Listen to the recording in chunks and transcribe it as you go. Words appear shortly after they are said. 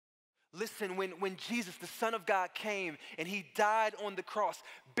Listen, when Jesus, the Son of God, came and he died on the cross,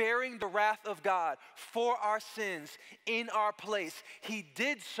 bearing the wrath of God for our sins in our place, he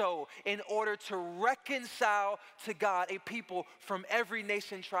did so in order to reconcile to God a people from every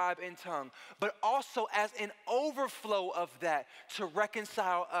nation, tribe, and tongue, but also as an overflow of that to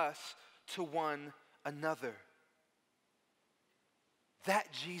reconcile us to one another. That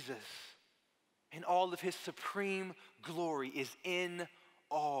Jesus, in all of his supreme glory, is in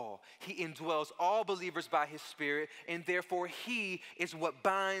all. He indwells all believers by his Spirit, and therefore he is what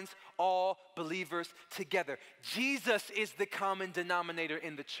binds all believers together. Jesus is the common denominator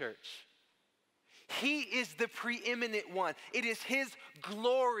in the church. He is the preeminent one. It is his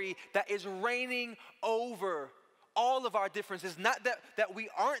glory that is reigning over all of our differences. Not that we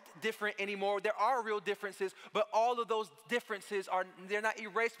aren't different anymore. There are real differences, but all of those differences they're not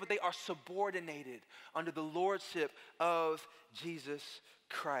erased, but they are subordinated under the lordship of Jesus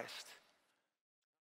Christ.